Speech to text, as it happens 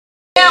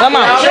Come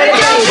on. Thank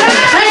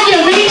you,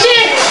 BG.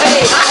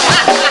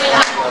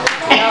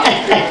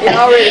 You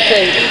already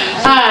paid.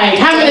 All right,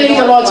 how many need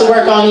the Lord to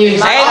work on you?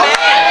 Amen.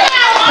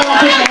 Come on,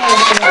 put your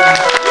hands together.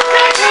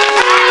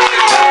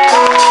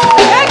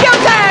 Take your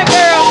time,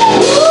 girl.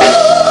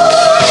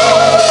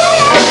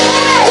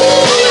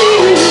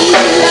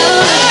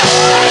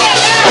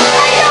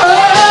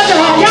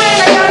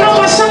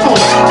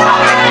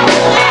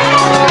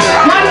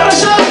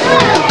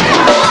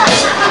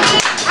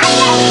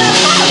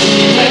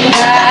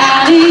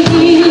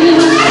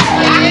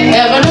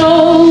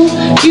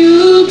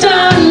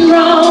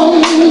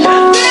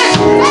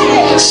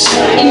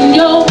 In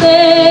your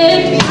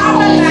bed,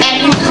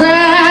 and you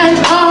cried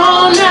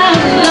all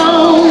night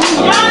long.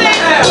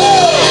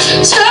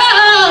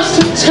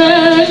 Tossed and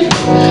turned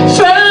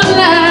from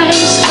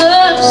life's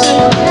ups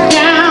and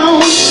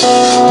downs.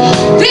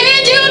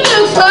 Did you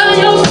look for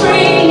your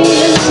friends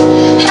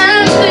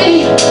and they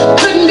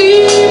couldn't be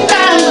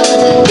found?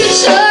 Get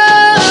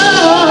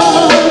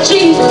your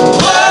Jesus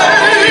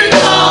work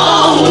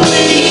on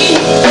me.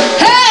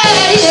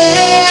 Hey,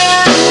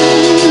 yeah.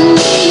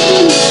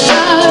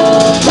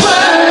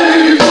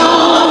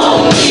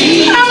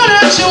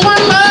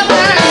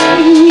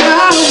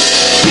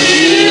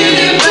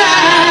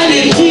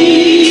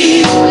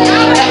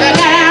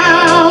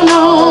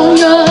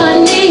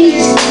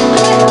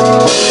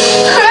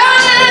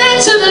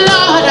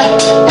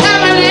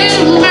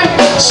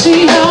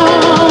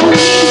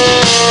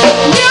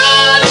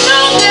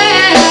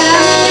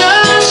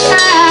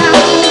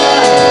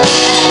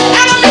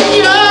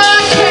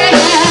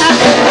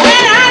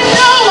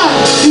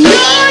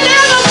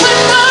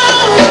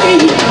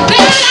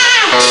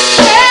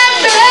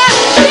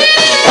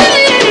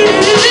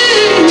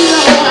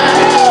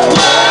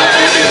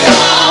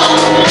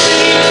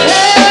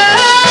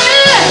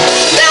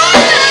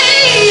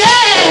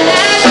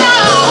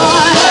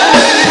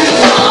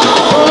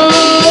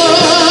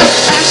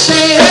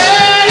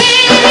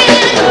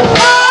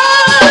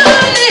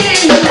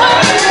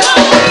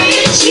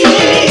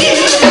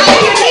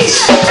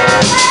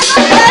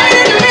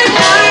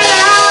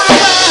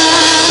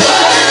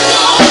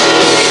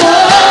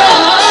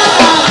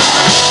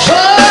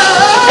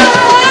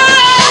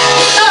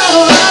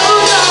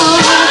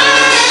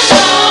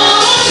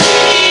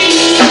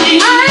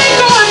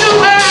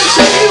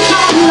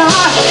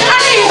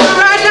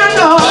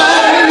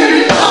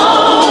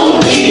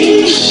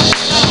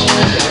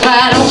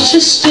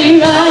 Just stay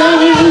right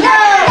there.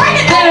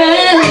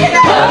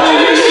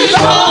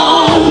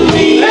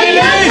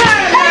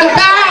 The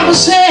Bible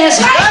says,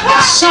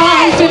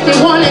 Psalm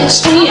 51 and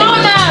 10,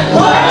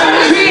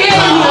 create a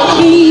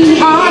clean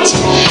heart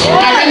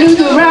and renew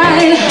the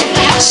right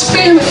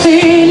spirit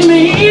within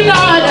me,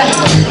 Lord.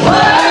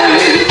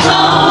 Work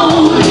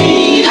on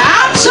me. I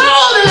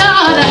told the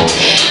Lord,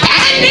 I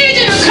need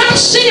you to come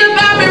see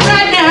about me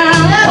right now.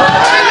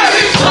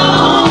 Work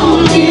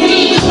on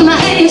me. My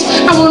hands,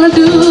 I want to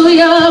do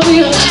your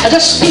will. I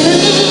just get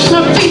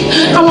my feet.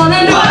 I want to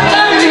do your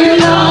will,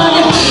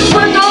 Lord.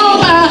 Work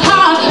on my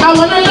heart. I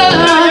want to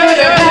love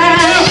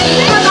everybody.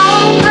 Work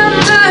on my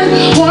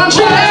mind. Want to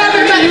treat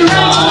everybody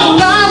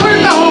right. Lord,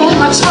 work on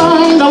my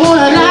tongue. Don't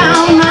want to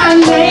allow my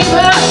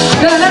neighbor.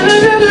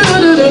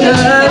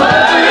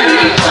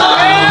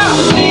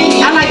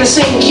 I like to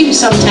sing cute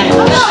sometimes.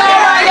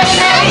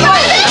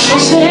 I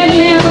said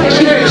real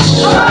cute.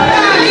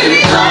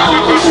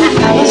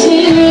 I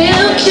said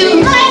real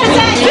cute.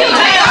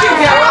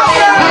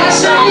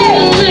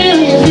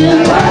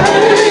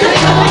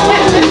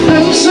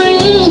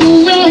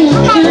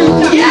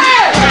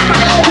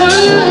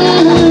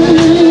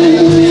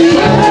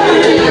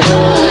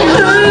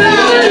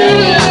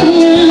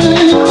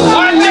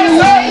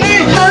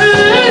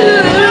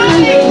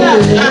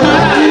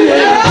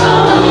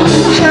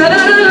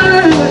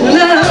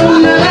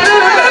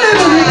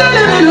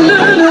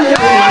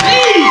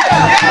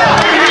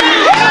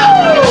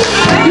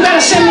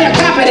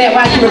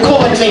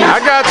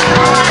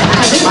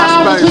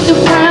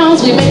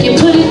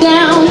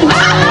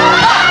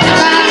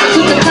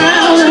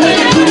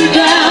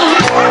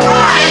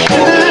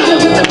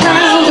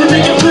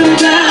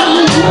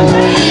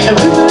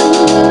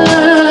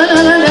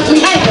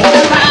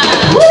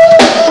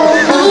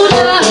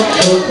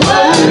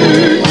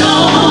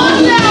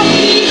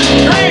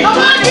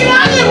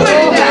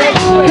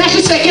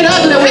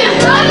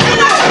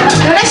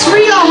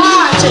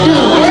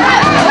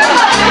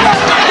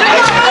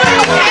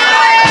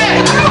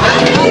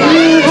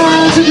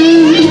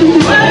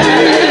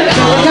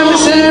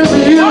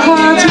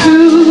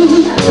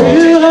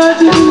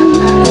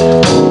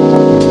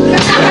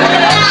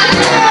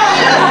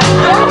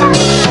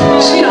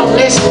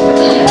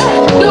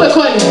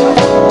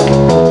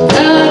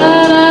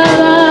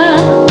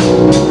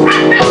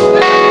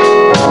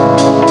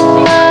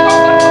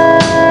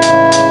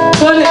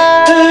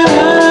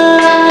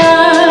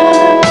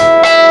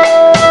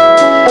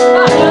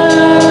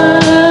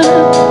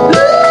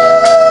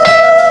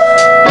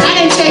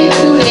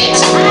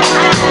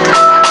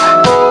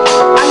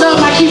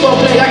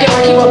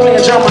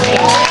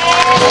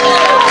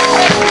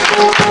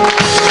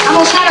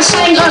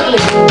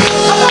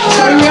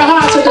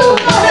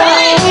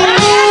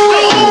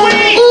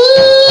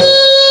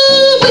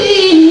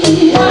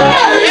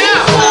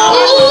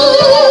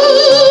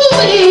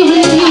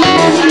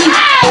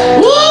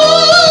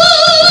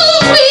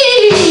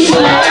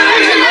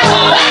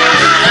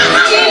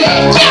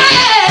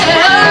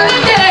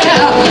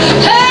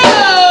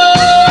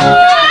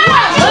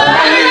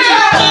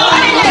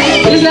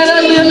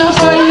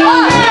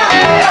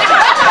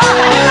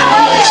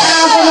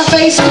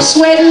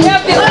 sweating.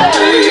 Help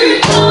yourself.